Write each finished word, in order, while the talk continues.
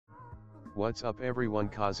What's up everyone,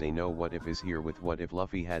 Kaze no What If is here with What If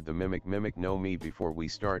Luffy had the mimic know me. Before we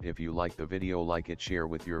start, if you like the video, like it, share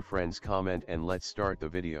with your friends, comment, and let's start the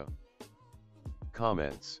video.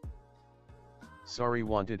 Comments. Sorry,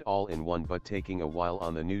 wanted all in one but taking a while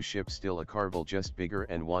on the new ship, still a carvel just bigger,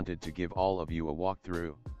 and wanted to give all of you a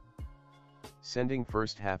walkthrough. Sending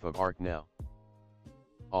first half of arc now.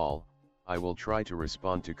 All. I will try to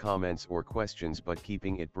respond to comments or questions but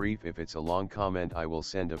keeping it brief. If it's a long comment I will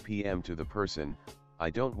send a PM to the person.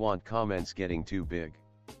 I don't want comments getting too big.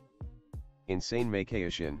 Insane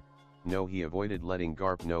Makayashin, no, he avoided letting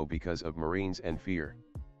Garp know because of Marines and fear.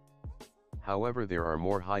 However, there are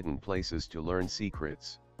more hidden places to learn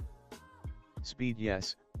secrets. Speed,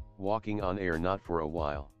 yes, walking on air not for a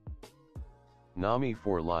while. Nami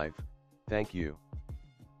for life, thank you.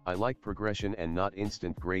 I like progression and not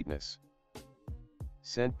instant greatness.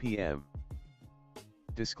 Sent PM.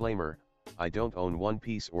 Disclaimer, I don't own One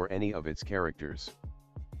Piece or any of its characters.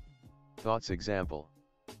 Thoughts example.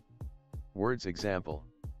 Words example.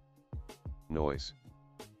 Noise.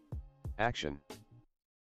 Action.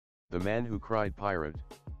 The man who cried pirate.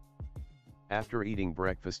 After eating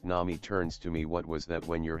breakfast Nami turns to me, what was that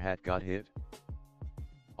when your hat got hit?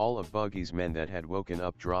 All of Buggy's men that had woken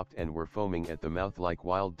up dropped and were foaming at the mouth like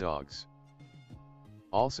wild dogs.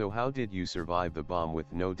 Also, how did you survive the bomb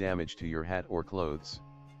with no damage to your hat or clothes?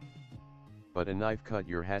 But a knife cut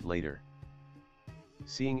your hat later.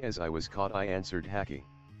 Seeing as I was caught I answered haki.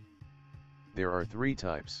 There are 3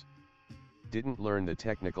 types. Didn't learn the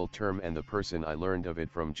technical term and the person I learned of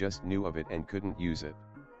it from just knew of it and couldn't use it.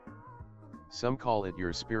 Some call it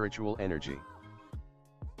your spiritual energy.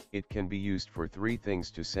 It can be used for 3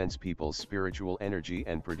 things: to sense people's spiritual energy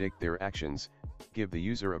and predict their actions, give the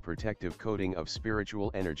user a protective coating of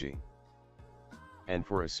spiritual energy, and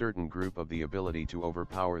for a certain group of the ability to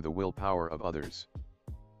overpower the willpower of others.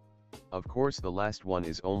 Of course the last one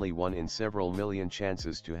is only one in several million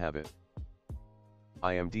chances to have it.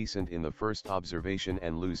 I am decent in the first observation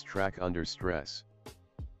and lose track under stress.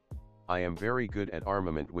 I am very good at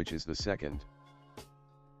armament, which is the second.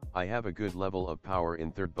 I have a good level of power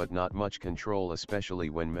in third but not much control, especially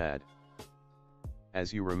when mad.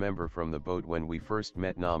 As you remember from the boat when we first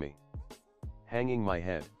met Nami. Hanging my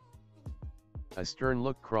head. A stern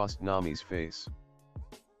look crossed Nami's face.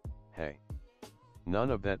 Hey.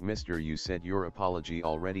 None of that, mister, you said your apology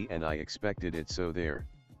already and I expected it, so there.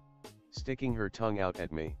 Sticking her tongue out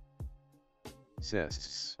at me.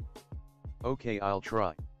 Sis. Okay, I'll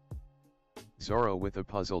try. Zoro with a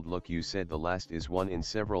puzzled look, you said the last is one in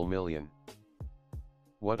several million.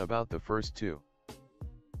 What about the first 2?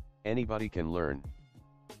 Anybody can learn.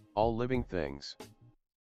 All living things.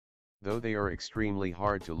 Though they are extremely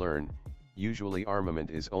hard to learn, usually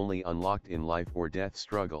armament is only unlocked in life or death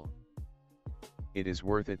struggle. It is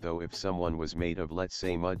worth it though. If someone was made of, let's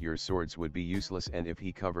say, mud, your swords would be useless, and if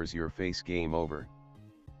he covers your face, game over.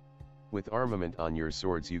 With armament on your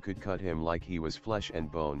swords you could cut him like he was flesh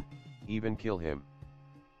and bone, even kill him.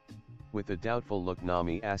 With a doubtful look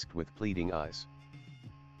Nami asked with pleading eyes.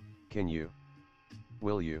 Can you?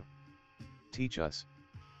 Will you? Teach us?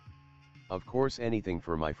 Of course, anything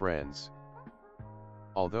for my friends.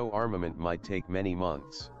 Although armament might take many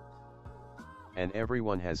months. And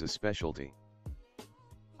everyone has a specialty.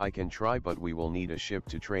 I can try, but we will need a ship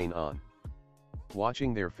to train on.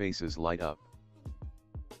 Watching their faces light up.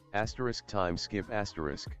 Asterisk time skip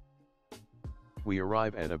asterisk. We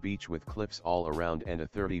arrive at a beach with cliffs all around and a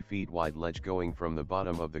 30 feet wide ledge going from the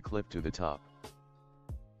bottom of the cliff to the top.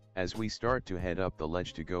 As we start to head up the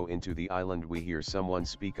ledge to go into the island, we hear someone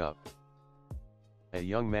speak up. A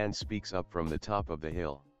young man speaks up from the top of the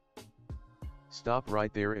hill. Stop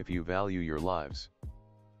right there if you value your lives.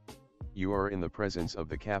 You are in the presence of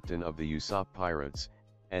the captain of the Usopp Pirates,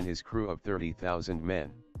 and his crew of 30,000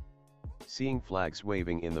 men. Seeing flags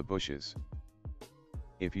waving in the bushes.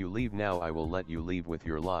 If you leave now I will let you leave with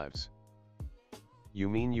your lives. You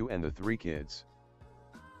mean you and the 3 kids?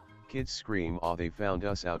 Kids scream, "Aw, they found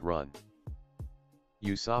us out, run."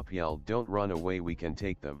 Usopp yelled, "Don't run away, we can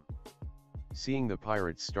take them." Seeing the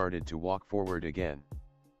pirates started to walk forward again.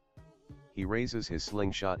 He raises his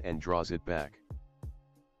slingshot and draws it back.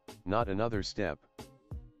 Not another step.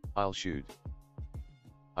 I'll shoot.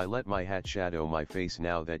 I let my hat shadow my face.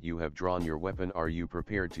 Now that you have drawn your weapon, are you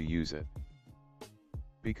prepared to use it?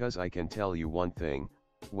 Because I can tell you one thing,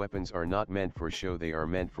 weapons are not meant for show, they are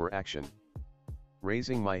meant for action.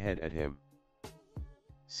 Raising my head at him.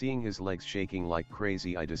 Seeing his legs shaking like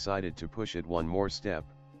crazy, I decided to push it one more step.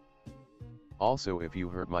 Also, if you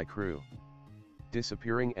hurt my crew,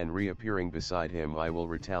 disappearing and reappearing beside him, I will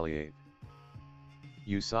retaliate.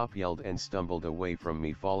 Usopp yelled and stumbled away from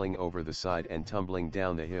me, falling over the side and tumbling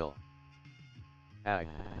down the hill. Ah!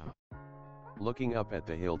 Looking up at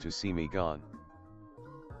the hill to see me gone.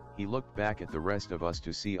 He looked back at the rest of us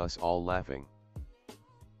to see us all laughing.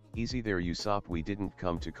 Easy there, Usopp, we didn't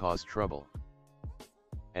come to cause trouble.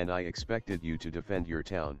 And I expected you to defend your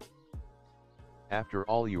town. After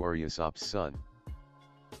all, you are Usopp's son.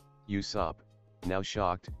 Usopp, now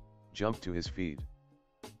shocked, jumped to his feet.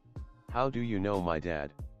 How do you know my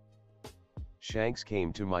dad? Shanks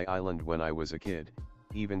came to my island when I was a kid,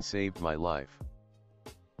 even saved my life.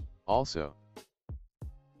 Also,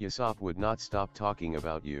 Usopp would not stop talking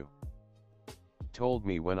about you. Told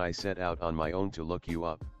me when I set out on my own to look you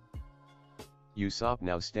up. Usopp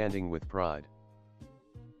now standing with pride.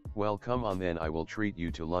 Well, come on then, I will treat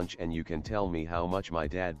you to lunch and you can tell me how much my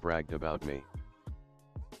dad bragged about me.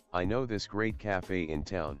 I know this great cafe in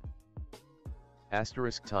town.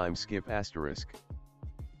 *skip*.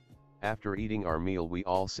 After eating our meal, we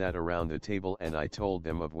all sat around the table and I told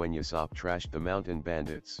them of when Usopp trashed the mountain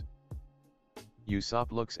bandits.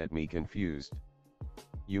 Usopp looks at me confused.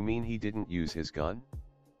 You mean he didn't use his gun?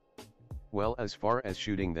 Well, as far as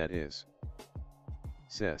shooting, that is.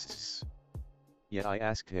 Yeah, I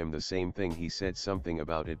asked him the same thing. He said something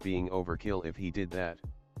about it being overkill if he did that.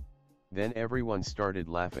 Then everyone started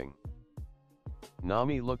laughing.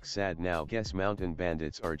 Nami looked sad. Now guess mountain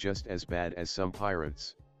bandits are just as bad as some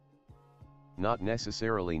pirates. Not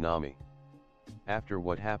necessarily, Nami. After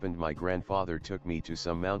what happened, my grandfather took me to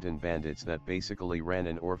some mountain bandits that basically ran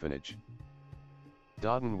an orphanage.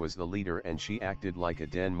 Dodin was the leader and she acted like a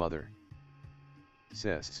den mother.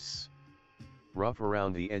 Rough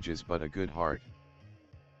around the edges but a good heart.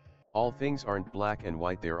 All things aren't black and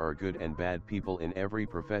white, there are good and bad people in every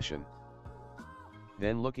profession.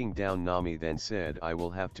 Then looking down, Nami then said, I will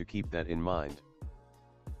have to keep that in mind.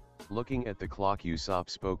 Looking at the clock, Usopp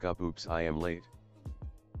spoke up, oops, I am late.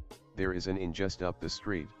 There is an inn just up the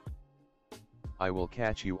street. I will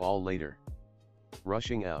catch you all later.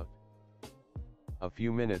 Rushing out. A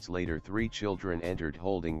few minutes later, 3 children entered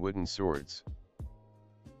holding wooden swords.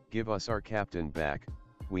 Give us our captain back,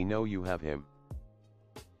 we know you have him.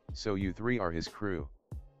 So you 3 are his crew.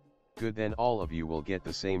 Good, then all of you will get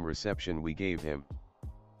the same reception we gave him.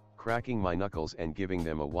 Cracking my knuckles and giving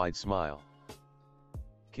them a wide smile.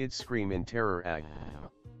 Kids scream in terror.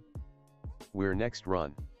 We're next,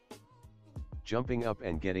 run. Jumping up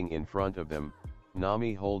and getting in front of them,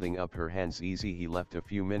 Nami holding up her hands. Easy, he left a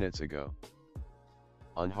few minutes ago.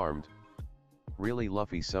 Unharmed. Really,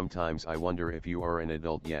 Luffy, sometimes I wonder if you are an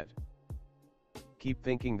adult yet. Keep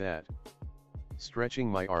thinking that.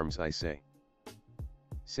 Stretching my arms, I say.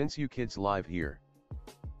 Since you kids live here,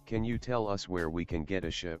 can you tell us where we can get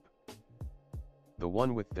a ship? The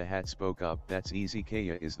one with the hat spoke up, that's easy,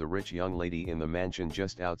 Kaya is the rich young lady in the mansion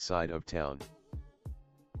just outside of town.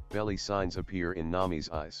 Belly signs appear in Nami's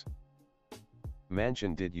eyes.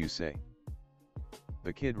 Mansion, did you say?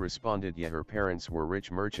 The kid responded, yeah, her parents were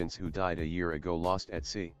rich merchants who died a year ago, lost at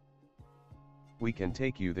sea. We can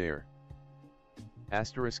take you there.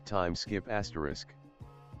 *skip*.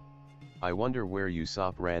 I wonder where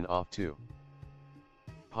Usopp ran off to.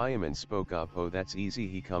 Paimon spoke up, oh, that's easy,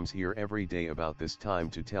 he comes here every day about this time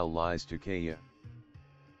to tell lies to Kaya.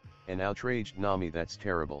 An outraged Nami, that's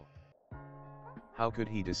terrible. How could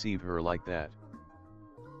he deceive her like that?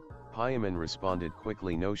 Paimon responded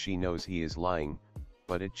quickly, no, she knows he is lying,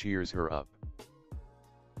 but it cheers her up.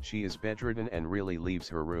 She is bedridden and really leaves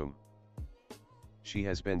her room. She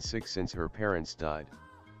has been sick since her parents died.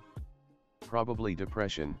 Probably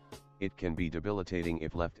depression, it can be debilitating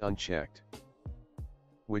if left unchecked.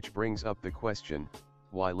 Which brings up the question,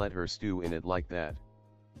 why let her stew in it like that?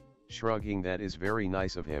 Shrugging, that is very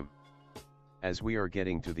nice of him. As we are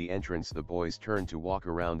getting to the entrance, the boys turn to walk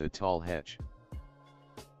around the tall hedge.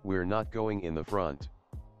 We're not going in the front.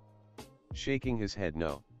 Shaking his head,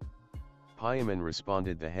 no. Paimon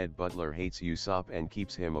responded, the head butler hates Usopp and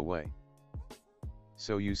keeps him away.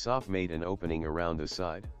 So Usopp made an opening around the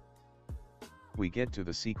side. We get to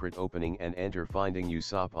the secret opening and enter, finding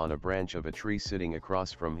Usopp on a branch of a tree. Sitting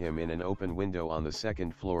across from him in an open window on the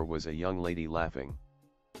second floor was a young lady laughing.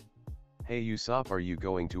 Hey Usopp, are you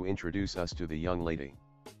going to introduce us to the young lady?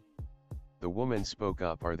 The woman spoke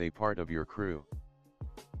up, are they part of your crew?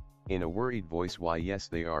 In a worried voice, why yes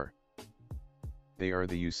they are. They are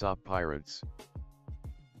the Usopp pirates.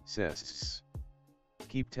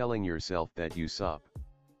 Keep telling yourself that, Usopp.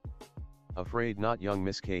 Afraid not, young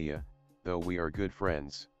Miss Kaya, though we are good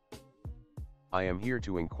friends. I am here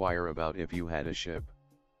to inquire about if you had a ship.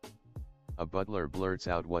 A butler blurts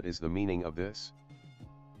out, what is the meaning of this?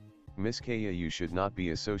 Miss Kaya, you should not be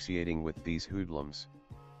associating with these hoodlums.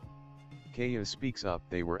 Kaya speaks up.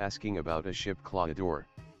 They were asking about a ship, Claudador.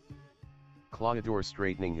 Claudador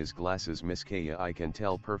straightening his glasses. Miss Kaya, I can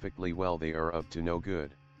tell perfectly well they are up to no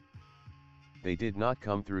good. They did not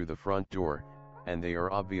come through the front door, and they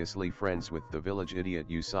are obviously friends with the village idiot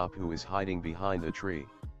Usopp, who is hiding behind a tree.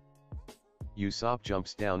 Usopp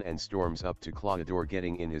jumps down and storms up to Claudador,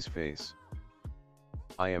 getting in his face.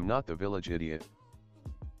 I am not the village idiot.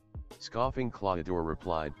 Scoffing, Claudador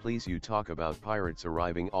replied, please, you talk about pirates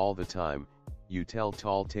arriving all the time, you tell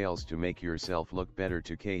tall tales to make yourself look better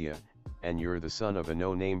to Kaya, and you're the son of a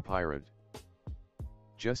no-name pirate.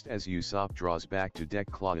 Just as Usopp draws back to deck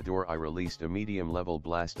Claudador, I released a medium-level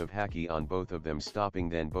blast of haki on both of them, stopping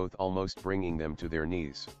them both, almost bringing them to their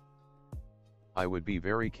knees. I would be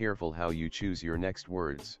very careful how you choose your next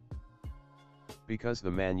words. Because the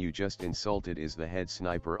man you just insulted is the head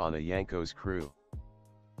sniper on a Yanko's crew.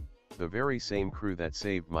 The very same crew that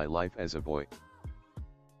saved my life as a boy.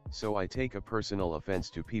 So I take a personal offense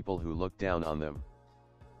to people who look down on them.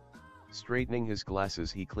 Straightening his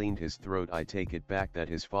glasses, he cleaned his throat. I take it back that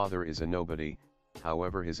his father is a nobody,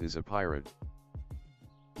 however his is a pirate.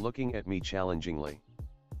 Looking at me challengingly.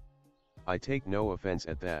 I take no offense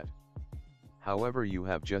at that. However, you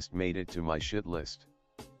have just made it to my shit list.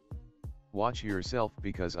 Watch yourself,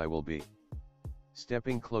 because I will be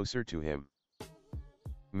stepping closer to him.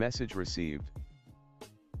 Message received.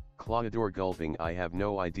 Claudador gulping, I have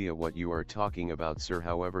no idea what you are talking about, sir,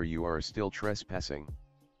 however you are still trespassing.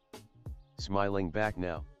 Smiling back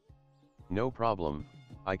now. No problem,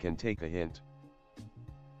 I can take a hint.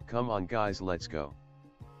 Come on guys, let's go.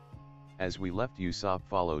 As we left, Usopp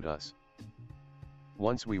followed us.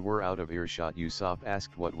 Once we were out of earshot, Usopp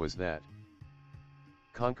asked what was that.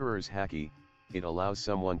 Conqueror's haki, it allows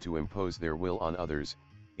someone to impose their will on others,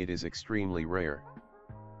 it is extremely rare.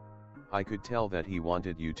 I could tell that he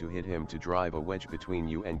wanted you to hit him to drive a wedge between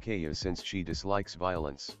you and Kaya, since she dislikes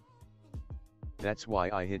violence. That's why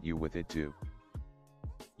I hit you with it too.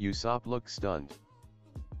 Usopp looked stunned.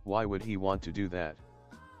 Why would he want to do that?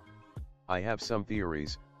 I have some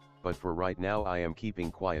theories, but for right now I am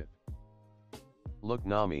keeping quiet. Look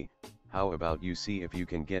Nami, how about you see if you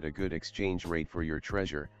can get a good exchange rate for your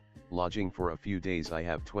treasure, lodging for a few days. I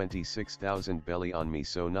have 26,000 belly on me,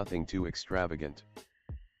 so nothing too extravagant.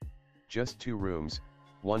 Just 2 rooms,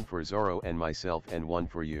 one for Zoro and myself and one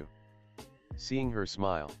for you. Seeing her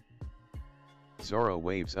smile, Zoro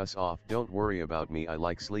waves us off. Don't worry about me, I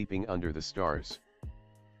like sleeping under the stars.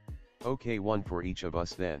 Okay, one for each of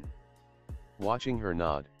us then. Watching her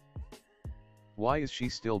nod. Why is she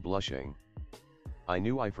still blushing? I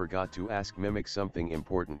knew I forgot to ask Mimic something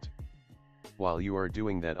important. While you are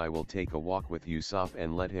doing that, I will take a walk with Usopp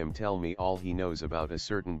and let him tell me all he knows about a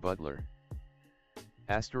certain butler.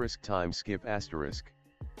 Time skip asterisk.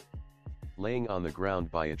 Laying on the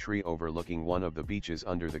ground by a tree overlooking one of the beaches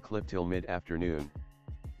under the cliff till mid-afternoon.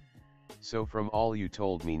 So from all you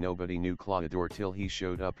told me, nobody knew Claudador till he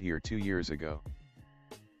showed up here 2 years ago.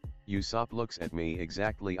 Usopp looks at me.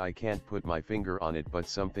 Exactly, I can't put my finger on it, but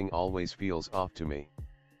something always feels off to me.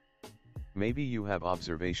 Maybe you have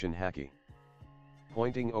observation haki.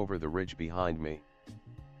 Pointing over the ridge behind me.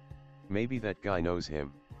 Maybe that guy knows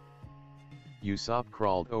him. Usopp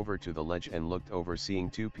crawled over to the ledge and looked over, seeing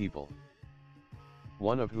 2 people.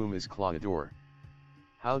 One of whom is Claudador.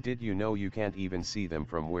 How did you know? You can't even see them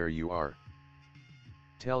from where you are.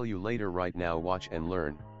 Tell you later, right now watch and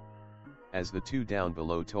learn. As the 2 down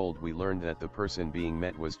below told, we learned that the person being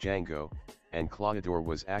met was Django, and Claudador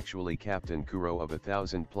was actually Captain Kuro of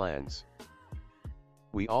 1,000 plans.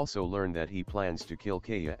 We also learned that he plans to kill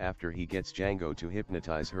Kaya after he gets Django to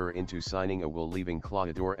hypnotize her into signing a will, leaving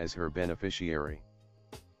Claudador as her beneficiary.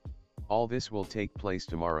 All this will take place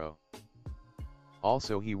tomorrow.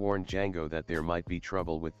 Also, he warned Django that there might be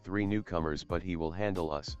trouble with 3 newcomers, but he will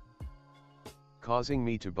handle us. Causing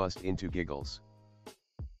me to bust into giggles.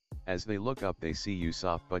 As they look up, they see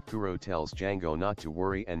Usopp, but Kuro tells Django not to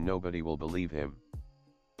worry and nobody will believe him.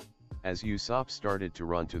 As Usopp started to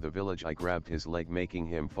run to the village, I grabbed his leg, making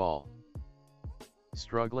him fall.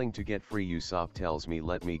 Struggling to get free, Usopp tells me,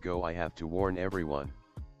 let me go, I have to warn everyone.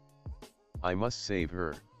 I must save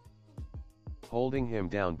her. Holding him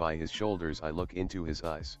down by his shoulders, I look into his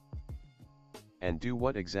eyes. And do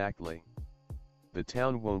what exactly? The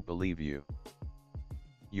town won't believe you.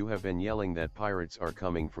 You have been yelling that pirates are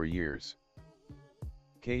coming for years.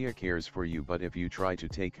 Kaya cares for you, but if you try to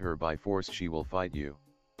take her by force, she will fight you.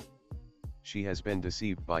 She has been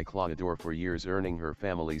deceived by Claudador for years, earning her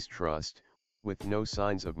family's trust, with no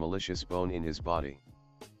signs of malicious bone in his body.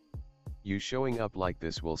 You showing up like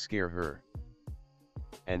this will scare her.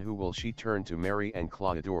 And who will she turn to marry and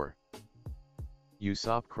Claudador?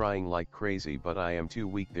 Usopp crying like crazy, but I am too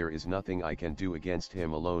weak, there is nothing I can do against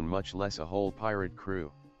him alone, much less a whole pirate crew.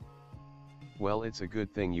 Well, it's a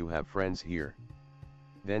good thing you have friends here.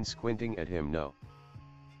 Then squinting at him, no.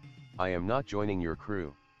 I am not joining your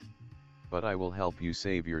crew. But I will help you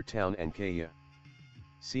save your town and Kaya.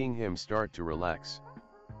 Seeing him start to relax.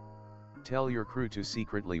 Tell your crew to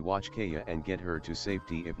secretly watch Kaya and get her to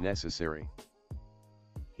safety if necessary.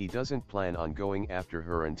 He doesn't plan on going after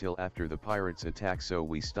her until after the pirates attack, so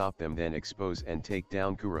we stop them, then expose and take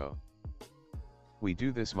down Kuro. We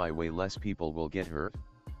do this my way, less people will get hurt.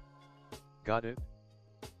 Got it?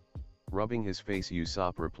 Rubbing his face,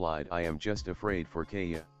 Usopp replied, I am just afraid for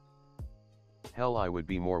Kaya. Hell, I would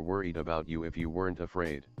be more worried about you if you weren't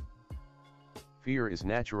afraid. Fear is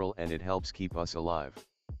natural and it helps keep us alive.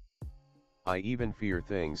 I even fear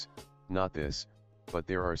things, not this, but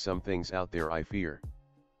there are some things out there I fear.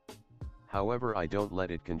 However, I don't let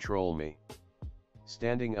it control me.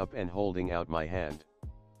 Standing up and holding out my hand.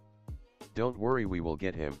 Don't worry, we will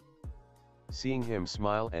get him. Seeing him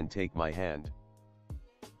smile and take my hand.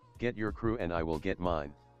 Get your crew and I will get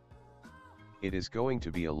mine. It is going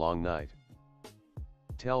to be a long night.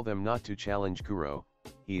 Tell them not to challenge Kuro,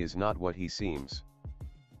 he is not what he seems.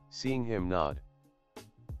 Seeing him nod.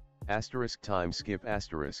 Time skip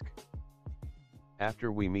asterisk.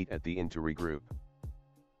 After we meet at the inn to regroup.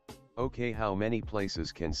 Okay, how many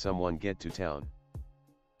places can someone get to town?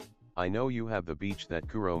 I know you have the beach that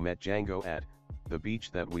Kuro met Django at, the beach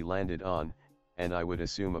that we landed on, and I would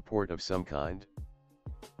assume a port of some kind.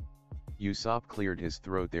 Usopp cleared his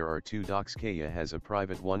throat. There are 2 docks, Kaya has a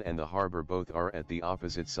private one and the harbor, both are at the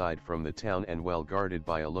opposite side from the town and well guarded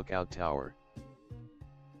by a lookout tower.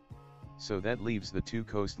 So that leaves the 2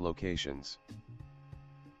 coast locations.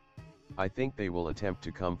 I think they will attempt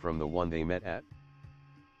to come from the one they met at.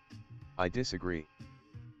 I disagree.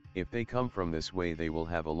 If they come from this way, they will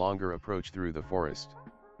have a longer approach through the forest.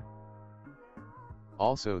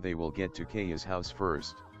 Also, they will get to Kaya's house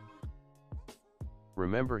first.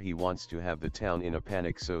 Remember, he wants to have the town in a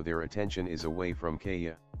panic, so their attention is away from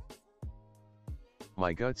Kaya.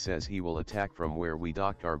 My gut says he will attack from where we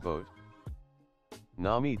docked our boat.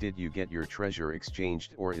 Nami, did you get your treasure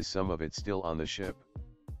exchanged, or is some of it still on the ship?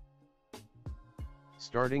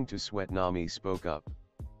 Starting to sweat, Nami spoke up.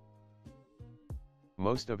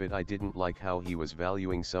 Most of it. I didn't like how he was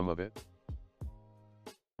valuing some of it.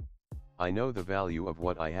 I know the value of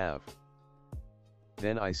what I have.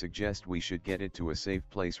 Then I suggest we should get it to a safe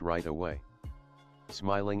place right away.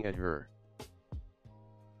 Smiling at her.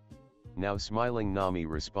 Now smiling, Nami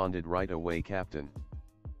responded, right away, Captain.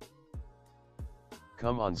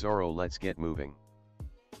 Come on Zoro, let's get moving.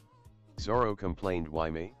 Zoro complained, why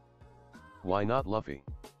me? Why not Luffy?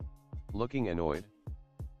 Looking annoyed.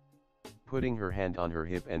 Putting her hand on her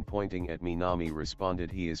hip and pointing at me, Nami responded,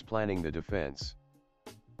 he is planning the defense.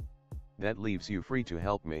 That leaves you free to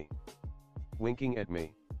help me. Winking at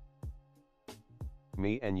me.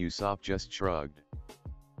 Me and Usopp just shrugged.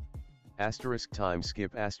 Time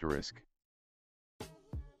skip asterisk.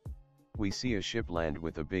 We see a ship land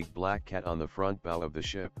with a big black cat on the front bow of the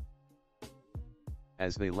ship.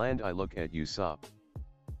 As they land, I look at Usopp.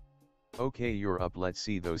 Okay, you're up, let's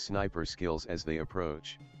see those sniper skills as they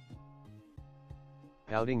approach.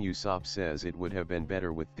 Pouting, Usopp says it would have been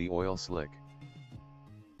better with the oil slick.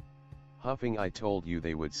 Huffing, I told you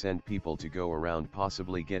they would send people to go around,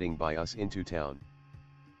 possibly getting by us into town.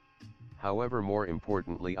 However, more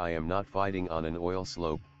importantly, I am not fighting on an oil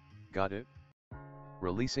slope, got it?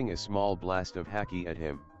 Releasing a small blast of haki at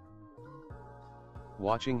him.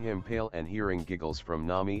 Watching him pale and hearing giggles from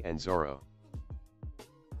Nami and Zoro.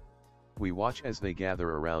 We watch as they gather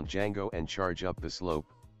around Django and charge up the slope.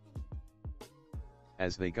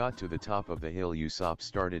 As they got to the top of the hill, Usopp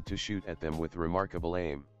started to shoot at them with remarkable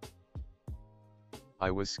aim. I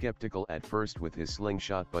was skeptical at first with his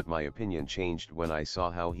slingshot, but my opinion changed when I saw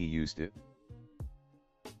how he used it.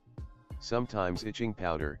 Sometimes itching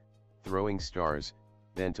powder, throwing stars,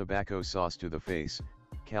 then tobacco sauce to the face,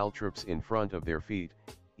 caltrops in front of their feet,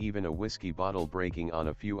 even a whiskey bottle breaking on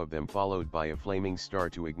a few of them, followed by a flaming star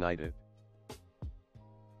to ignite it.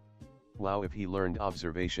 Wow, if he learned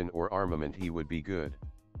observation or armament, he would be good.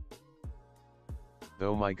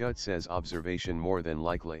 Though my gut says observation more than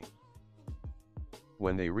likely.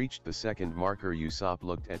 When they reached the second marker, Usopp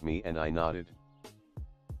looked at me and I nodded.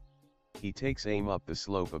 He takes aim up the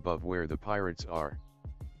slope above where the pirates are.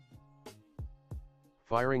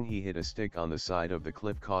 Firing, he hit a stick on the side of the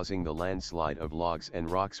cliff, causing the landslide of logs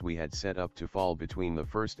and rocks we had set up to fall between the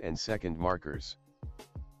first and second markers.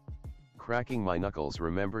 Cracking my knuckles,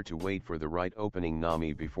 remember to wait for the right opening,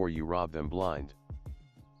 Nami, before you rob them blind.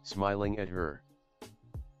 Smiling at her.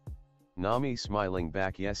 Nami smiling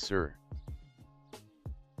back, yes sir.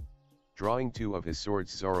 Drawing two of his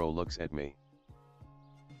swords, Zoro looks at me.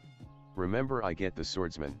 Remember, I get the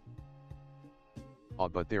swordsman. Oh,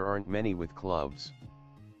 but there aren't many with clubs.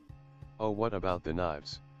 Oh, what about the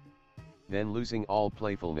knives? Then losing all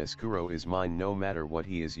playfulness, Kuro is mine no matter what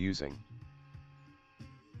he is using.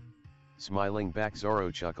 Smiling back,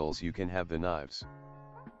 Zoro chuckles, you can have the knives.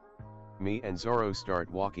 Me and Zoro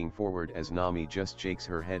start walking forward as Nami just shakes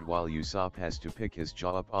her head while Usopp has to pick his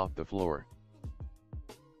jaw up off the floor.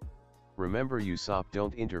 Remember, Usopp,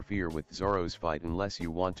 don't interfere with Zoro's fight unless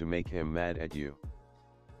you want to make him mad at you.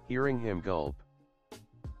 Hearing him gulp.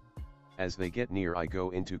 As they get near, I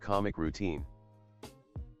go into comic routine.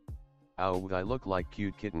 Ow, I look like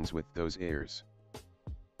cute kittens with those ears.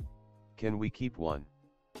 Can we keep one?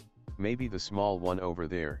 Maybe the small one over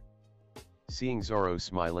there. Seeing Zoro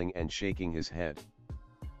smiling and shaking his head.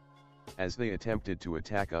 As they attempted to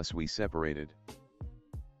attack us, we separated.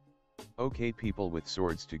 Okay, people with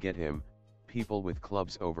swords to get him, people with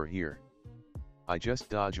clubs over here. I just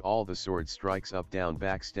dodge all the sword strikes, up down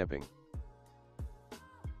backstepping.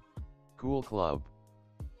 Cool club.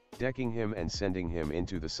 Decking him and sending him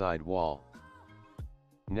into the side wall.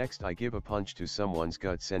 Next I give a punch to someone's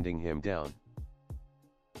gut, sending him down.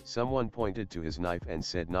 Someone pointed to his knife and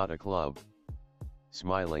said, not a club.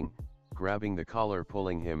 Smiling, grabbing the collar,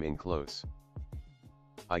 pulling him in close.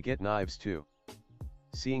 I get knives too.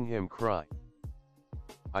 Seeing him cry,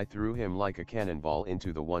 I threw him like a cannonball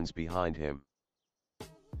into the ones behind him.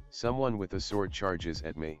 Someone with a sword charges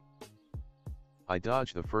at me. I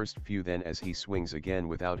dodge the first few, then as he swings again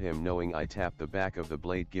without him knowing, I tap the back of the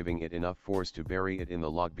blade, giving it enough force to bury it in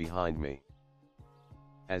the log behind me.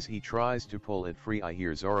 As he tries to pull it free, I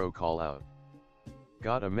hear Zoro call out,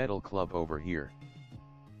 got a metal club over here.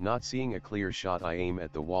 Not seeing a clear shot, I aim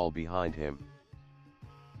at the wall behind him.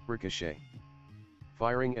 Ricochet.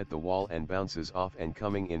 Firing at the wall and bounces off and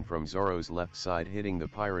coming in from Zoro's left side, hitting the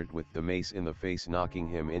pirate with the mace in the face, knocking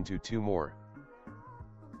him into two more.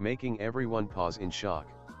 Making everyone pause in shock.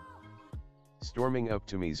 Storming up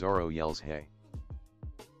to me, Zoro yells, hey.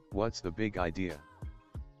 What's the big idea?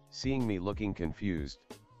 Seeing me looking confused.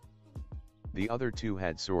 The other two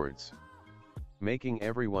had swords. Making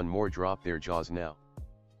everyone more drop their jaws now.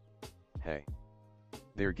 Hey.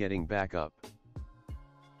 They're getting back up.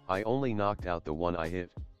 I only knocked out the one I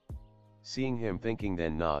hit. Seeing him thinking,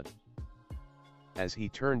 then nod. As he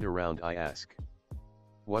turned around, I ask,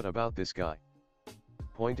 what about this guy?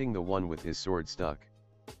 Pointing the one with his sword stuck.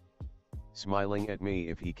 Smiling at me,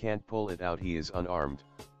 if he can't pull it out, he is unarmed.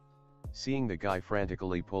 Seeing the guy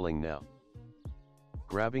frantically pulling now.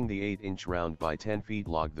 Grabbing the 8-inch round by 10 feet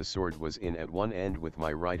log the sword was in at one end with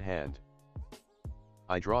my right hand.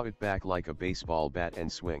 I draw it back like a baseball bat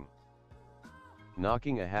and swing.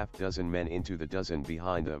 Knocking a half dozen men into the dozen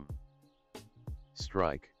behind them.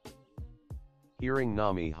 Strike. Hearing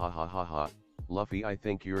Nami, ha ha ha ha, Luffy, I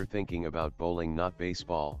think you're thinking about bowling, not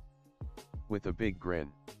baseball. With a big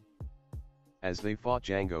grin. As they fought,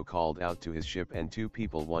 Django called out to his ship and two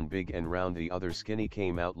people, one big and round, the other skinny,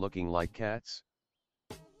 came out looking like cats.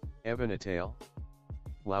 Even a tail?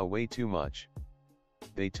 Wow, way too much.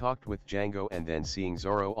 They talked with Django and then seeing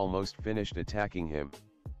Zoro almost finished attacking him.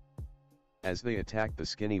 As they attacked, the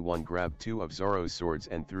skinny one grabbed two of Zoro's swords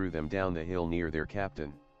and threw them down the hill near their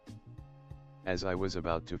captain. As I was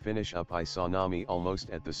about to finish up, I saw Nami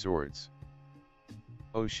almost at the swords.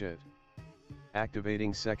 Oh shit.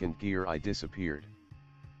 Activating second gear, I disappeared.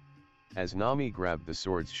 As Nami grabbed the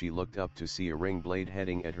swords, she looked up to see a ring blade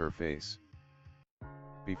heading at her face.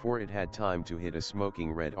 Before it had time to hit, a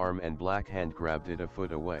smoking red arm and black hand grabbed it a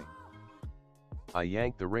foot away. I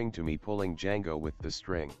yanked the ring to me, pulling Django with the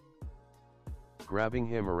string. Grabbing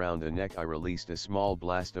him around the neck, I released a small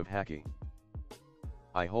blast of haki.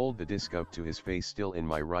 I hold the disc up to his face, still in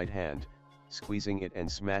my right hand, squeezing it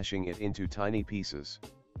and smashing it into tiny pieces.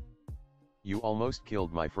 You almost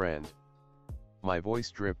killed my friend. My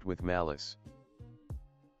voice dripped with malice.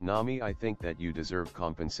 Nami, I think that you deserve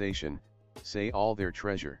compensation, say all their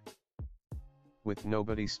treasure. With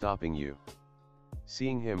nobody stopping you.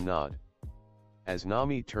 Seeing him nod. As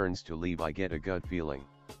Nami turns to leave, I get a gut feeling.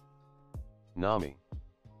 Nami.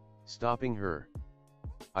 Stopping her.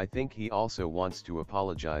 I think he also wants to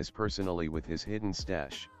apologize personally with his hidden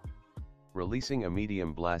stash. Releasing a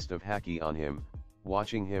medium blast of haki on him,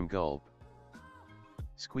 watching him gulp.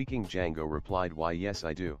 Squeaking, Django replied, why yes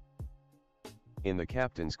I do. In the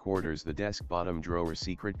captain's quarters, the desk bottom drawer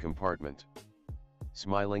secret compartment.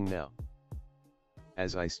 Smiling now.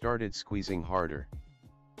 as I started squeezing harder.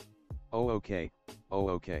 Oh okay, oh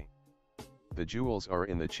okay. The jewels are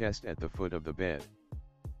in the chest at the foot of the bed.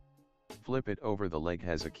 Flip it over, the leg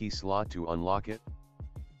has a key slot to unlock it.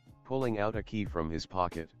 Pulling out a key from his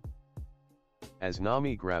pocket. As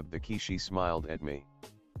Nami grabbed the key, she smiled at me.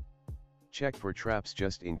 Check for traps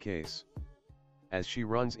just in case. As she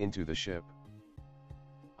runs into the ship.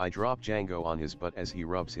 I drop Django on his butt as he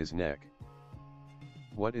rubs his neck.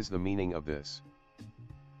 What is the meaning of this?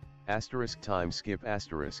 Asterisk time skip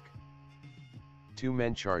asterisk. Two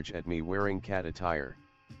men charge at me wearing cat attire.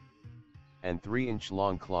 And 3-inch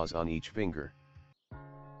long claws on each finger.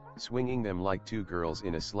 Swinging them like two girls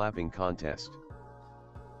in a slapping contest.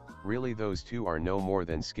 Really, those two are no more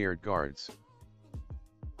than scared guards.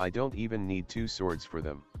 I don't even need two swords for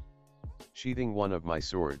them. Sheathing one of my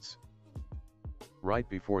swords. Right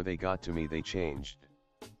before they got to me, they changed.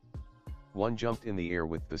 One jumped in the air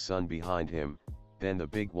with the sun behind him, then the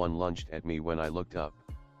big one lunged at me when I looked up.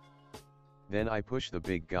 Then I push the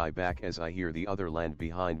big guy back as I hear the other land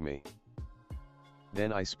behind me.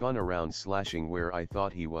 Then I spun around, slashing where I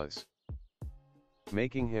thought he was.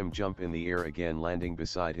 Making him jump in the air again, landing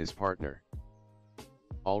beside his partner.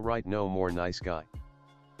 Alright, no more nice guy.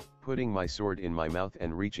 Putting my sword in my mouth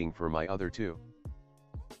and reaching for my other two.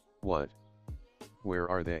 What? Where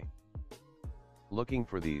are they? Looking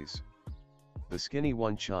for these. The skinny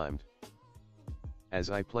one chimed. As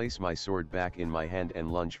I place my sword back in my hand and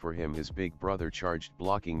lunge for him, his big brother charged,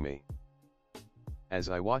 blocking me. As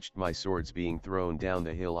I watched my swords being thrown down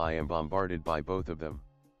the hill, I am bombarded by both of them.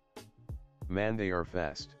 Man, they are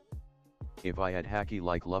fast. If I had haki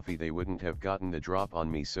like Luffy, they wouldn't have gotten the drop on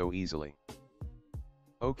me so easily.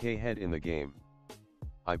 Okay, head in the game.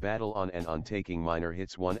 I battle on and on, taking minor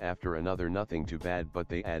hits one after another, nothing too bad, but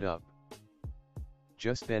they add up.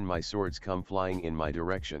 Just then my swords come flying in my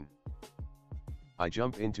direction. I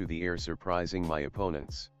jump into the air, surprising my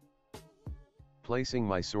opponents. Placing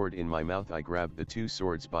my sword in my mouth, I grabbed the two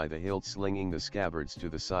swords by the hilt, slinging the scabbards to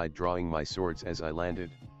the side, drawing my swords as I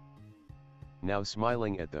landed. Now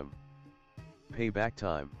smiling at them. Payback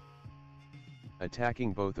time.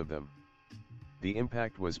 Attacking both of them. The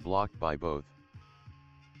impact was blocked by both.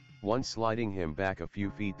 One sliding him back a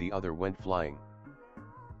few feet, the other went flying.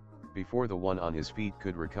 Before the one on his feet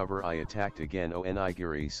could recover, I attacked again,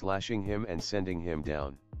 onigiri, slashing him and sending him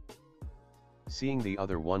down. Seeing the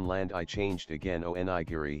other one land, I changed again,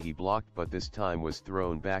 onigiri. He blocked, but this time was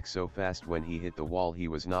thrown back so fast when he hit the wall he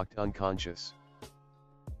was knocked unconscious.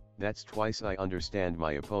 That's twice. I understand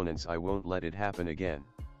my opponents, I won't let it happen again.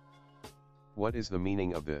 What is the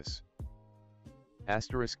meaning of this?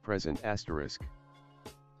 Asterisk present asterisk.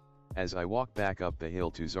 As I walk back up the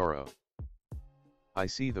hill to Zoro, I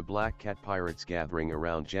see the Black Cat pirates gathering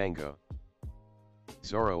around Django.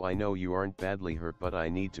 Zoro, I know you aren't badly hurt, but I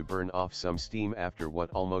need to burn off some steam after what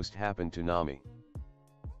almost happened to Nami.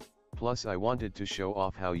 Plus I wanted to show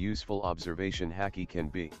off how useful observation haki can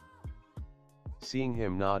be. Seeing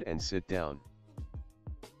him nod and sit down.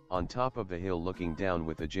 On top of the hill looking down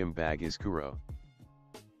with a gym bag is Kuro.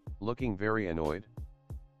 Looking very annoyed.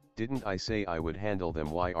 Didn't I say I would handle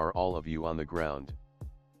them? Why are all of you on the ground?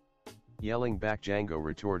 Yelling back, Django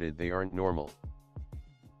retorted, they aren't normal.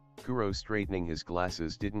 Kuro straightening his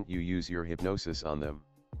glasses, didn't you use your hypnosis on them?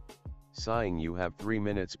 Sighing, you have 3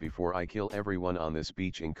 minutes before I kill everyone on this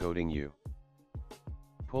beach, encoding you.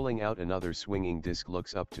 Pulling out another swinging disc,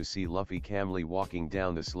 looks up to see Luffy calmly walking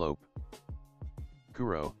down the slope.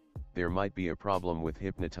 Kuro, there might be a problem with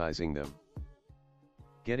hypnotizing them.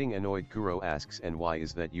 Getting annoyed, Kuro asks, and why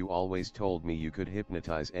is that? You always told me you could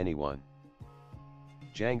hypnotize anyone.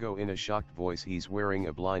 Django in a shocked voice, he's wearing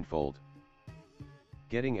a blindfold.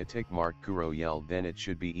 Getting a tick mark, Kuro yelled, then it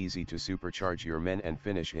should be easy to supercharge your men and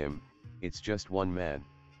finish him, it's just one man.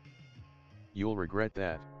 You'll regret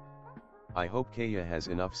that. I hope Kaya has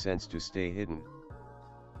enough sense to stay hidden.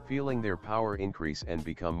 Feeling their power increase and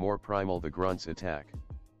become more primal, the grunts attack.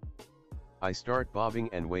 I start bobbing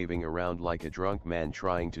and waving around like a drunk man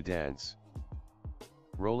trying to dance.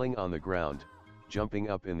 Rolling on the ground, jumping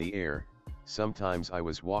up in the air, sometimes I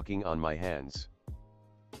was walking on my hands.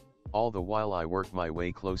 All the while I worked my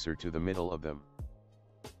way closer to the middle of them.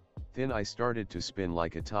 Then I started to spin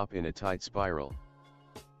like a top in a tight spiral.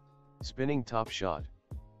 Spinning top shot.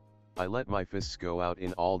 I let my fists go out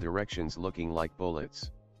in all directions looking like bullets.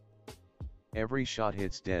 Every shot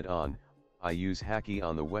hits dead on. I use haki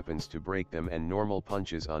on the weapons to break them and normal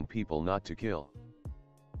punches on people not to kill.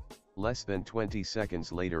 Less than 20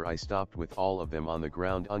 seconds later I stopped with all of them on the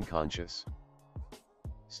ground unconscious.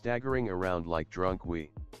 Staggering around like drunk we.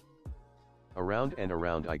 Around and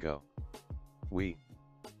around I go. We.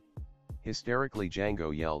 Hysterically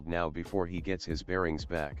Django yelled now before he gets his bearings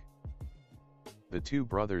back. The two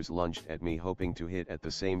brothers lunged at me hoping to hit at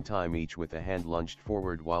the same time, each with a hand lunged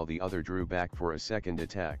forward while the other drew back for a second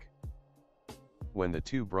attack. When the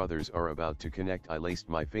two brothers are about to connect, I laced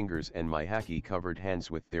my fingers and my haki-covered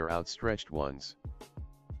hands with their outstretched ones,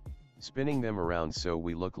 spinning them around so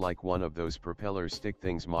we look like one of those propeller stick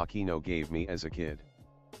things Makino gave me as a kid.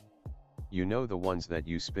 You know, the ones that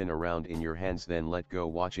you spin around in your hands then let go,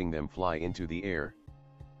 watching them fly into the air.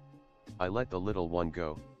 I let the little one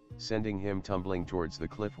go, sending him tumbling towards the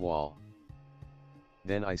cliff wall.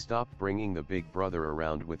 Then I stopped, bringing the big brother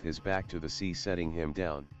around with his back to the sea, setting him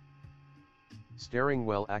down. Staring,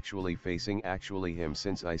 well, actually facing him,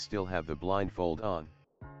 since I still have the blindfold on.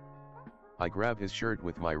 I grab his shirt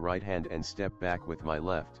with my right hand and step back with my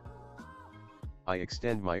left. I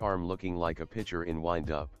extend my arm looking like a pitcher in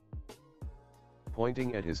wind-up,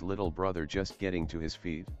 pointing at his little brother just getting to his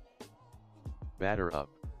feet. Batter up.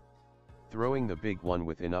 Throwing the big one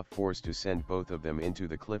with enough force to send both of them into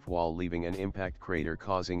the cliff wall, leaving an impact crater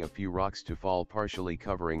causing a few rocks to fall, partially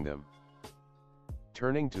covering them.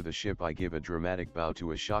 Turning to the ship, I give a dramatic bow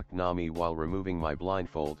to a shocked Nami while removing my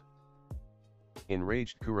blindfold.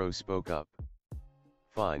 Enraged Kuro spoke up.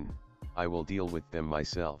 "Fine, I will deal with them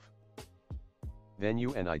myself. Then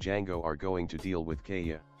you and I, Django, are going to deal with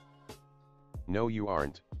Kaya." "No, you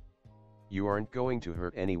aren't. You aren't going to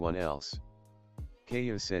hurt anyone else,"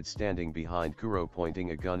 Kaya said, standing behind Kuro,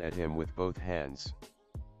 pointing a gun at him with both hands.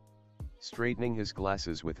 Straightening his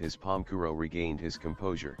glasses with his palm, Kuro regained his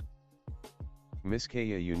composure. "Miss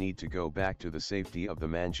Kaya, you need to go back to the safety of the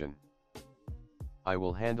mansion. I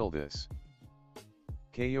will handle this."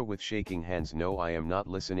 Kaya with shaking hands, "No, I am not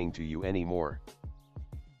listening to you anymore.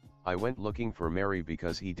 I went looking for Mary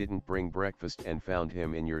because he didn't bring breakfast and found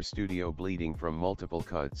him in your studio bleeding from multiple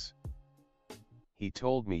cuts. He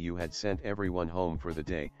told me you had sent everyone home for the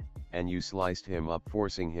day, and you sliced him up,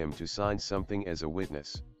 forcing him to sign something as a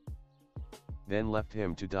witness. Then left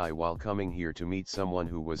him to die while coming here to meet someone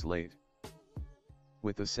who was late."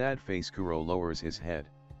 With a sad face, Kuro lowers his head.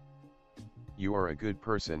 "You are a good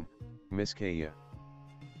person, Miss Kaya.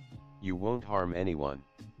 You won't harm anyone.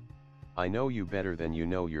 I know you better than you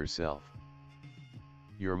know yourself.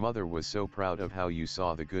 Your mother was so proud of how you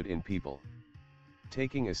saw the good in people."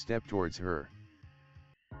 Taking a step towards her.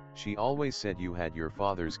 "She always said you had your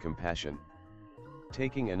father's compassion."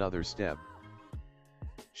 Taking another step.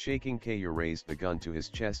 Shaking, Kaya raised the gun to his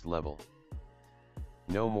chest level.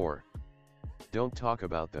 "No more. Don't talk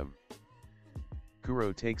about them."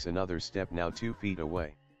 Kuro takes another step, now 2 feet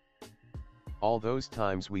away. "All those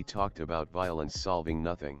times we talked about violence solving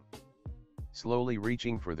nothing." Slowly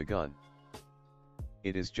reaching for the gun.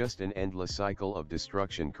 "It is just an endless cycle of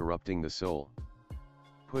destruction, corrupting the soul."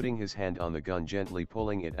 Putting his hand on the gun, gently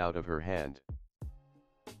pulling it out of her hand.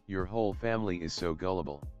 "Your whole family is so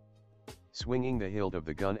gullible." Swinging the hilt of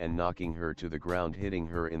the gun and knocking her to the ground, hitting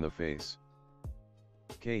her in the face.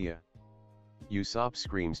 "Kaya!" Usopp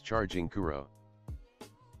screams, charging Kuro.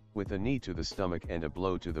 With a knee to the stomach and a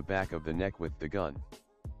blow to the back of the neck with the gun.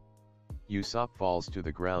 Usopp falls to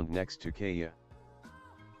the ground next to Kaya.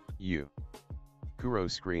 "You!" Kuro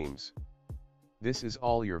screams. "This is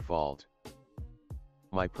all your fault.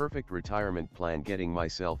 My perfect retirement plan, getting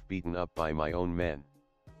myself beaten up by my own men.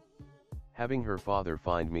 Having her father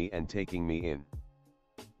find me and taking me in.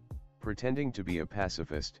 Pretending to be a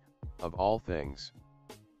pacifist, of all things.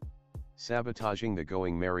 Sabotaging the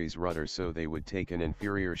Going Mary's rudder so they would take an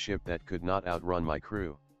inferior ship that could not outrun my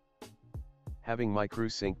crew. Having my crew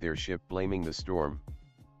sink their ship, blaming the storm.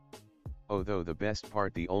 Although the best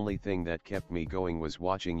part, the only thing that kept me going, was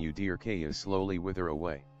watching you, dear Kaya, slowly wither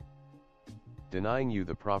away. Denying you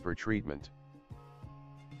the proper treatment.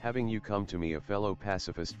 Having you come to me, a fellow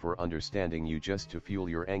pacifist, for understanding you just to fuel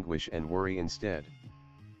your anguish and worry instead.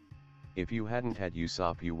 If you hadn't had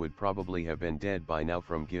Usopp, you would probably have been dead by now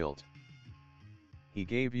from guilt. He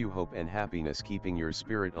gave you hope and happiness, keeping your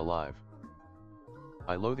spirit alive.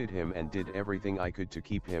 I loathed him and did everything I could to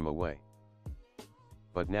keep him away.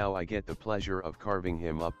 But now I get the pleasure of carving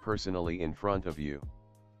him up personally in front of you."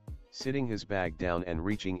 Sitting his bag down and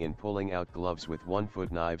reaching in, pulling out gloves with 1-foot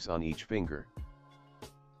knives on each finger.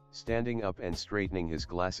 Standing up and straightening his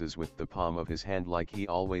glasses with the palm of his hand like he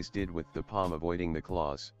always did with the palm, avoiding the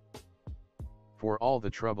claws. "For all the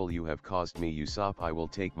trouble you have caused me, Usopp, I will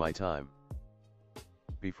take my time."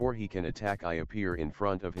 Before he can attack, I appear in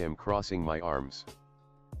front of him, crossing my arms.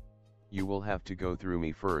 "You will have to go through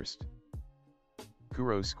me first."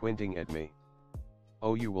 Kuro squinting at me.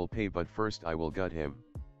 "Oh, you will pay, but first I will gut him."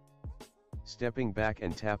 Stepping back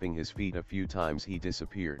and tapping his feet a few times, he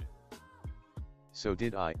disappeared. "So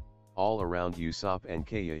did I, all around Usopp and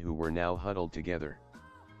Kaya, who were now huddled together.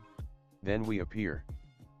 Then we appear.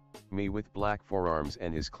 Me with black forearms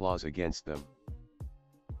and his claws against them.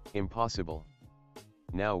 Impossible.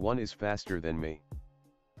 Now one is faster than me.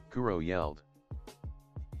 Kuro yelled.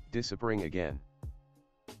 Disappearing again.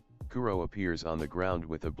 Kuro appears on the ground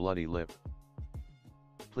with a bloody lip.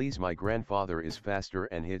 Please, my grandfather is faster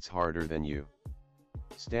and hits harder than you.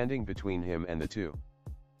 Standing between him and the two.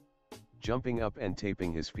 Jumping up and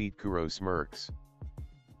taping his feet, Kuro smirks.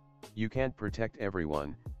 You can't protect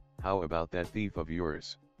everyone, how about that thief of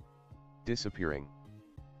yours? Disappearing.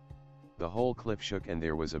 The whole cliff shook and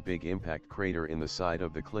there was a big impact crater in the side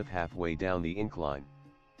of the cliff halfway down the incline.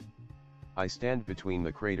 I stand between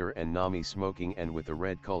the crater and Nami, smoking and with a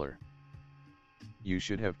red color. You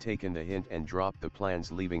should have taken the hint and dropped the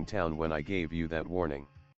plans leaving town when I gave you that warning.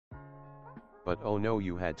 But oh no,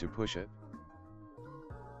 you had to push it.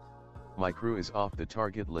 My crew is off the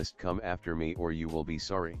target list, come after me or you will be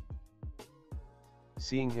sorry.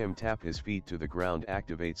 Seeing him tap his feet to the ground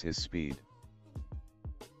activates his speed.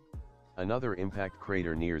 Another impact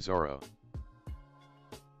crater near Zoro.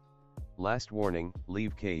 Last warning,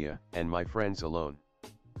 leave Kaya and my friends alone.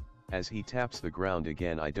 As he taps the ground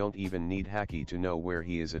again, I don't even need Haki to know where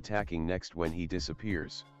he is attacking next when he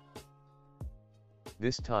disappears.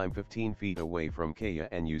 This time 15 feet away from Kaya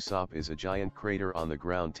and Usopp is a giant crater on the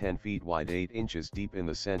ground 10 feet wide 8 inches deep in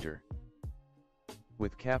the center.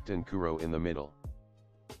 With Captain Kuro in the middle.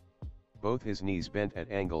 Both his knees bent at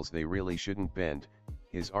angles they really shouldn't bend,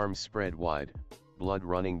 his arms spread wide, blood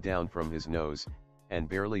running down from his nose, and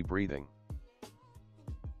barely breathing.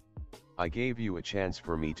 I gave you a chance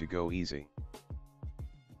for me to go easy.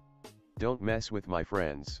 Don't mess with my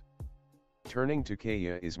friends. Turning to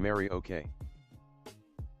Kaya, is Mary okay?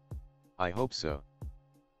 I hope so.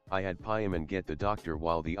 I had Paimon get the doctor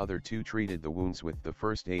while the other two treated the wounds with the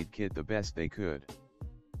first aid kit the best they could.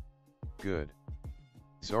 Good.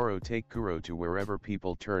 Zoro, take Kuro to wherever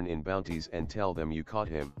people turn in bounties and tell them you caught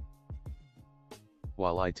him.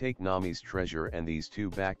 While I take Nami's treasure and these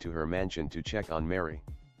two back to her mansion to check on Mary.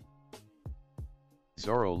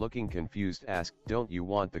 Zoro, looking confused, asked, don't you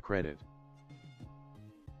want the credit?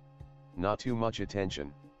 Not too much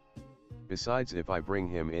attention. Besides, if I bring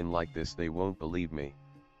him in like this they won't believe me.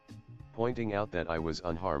 Pointing out that I was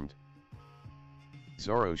unharmed.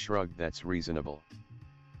 Zoro shrugged, that's reasonable.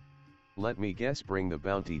 Let me guess, bring the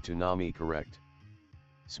bounty to Nami, correct?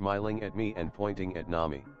 Smiling at me and pointing at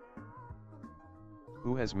Nami.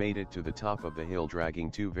 Who has made it to the top of the hill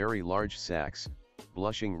dragging two very large sacks,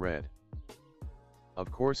 blushing red.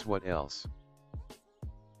 Of course, what else?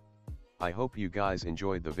 I hope you guys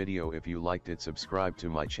enjoyed the video. If you liked it, subscribe to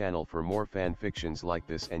my channel for more fan fictions like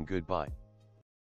this, and goodbye.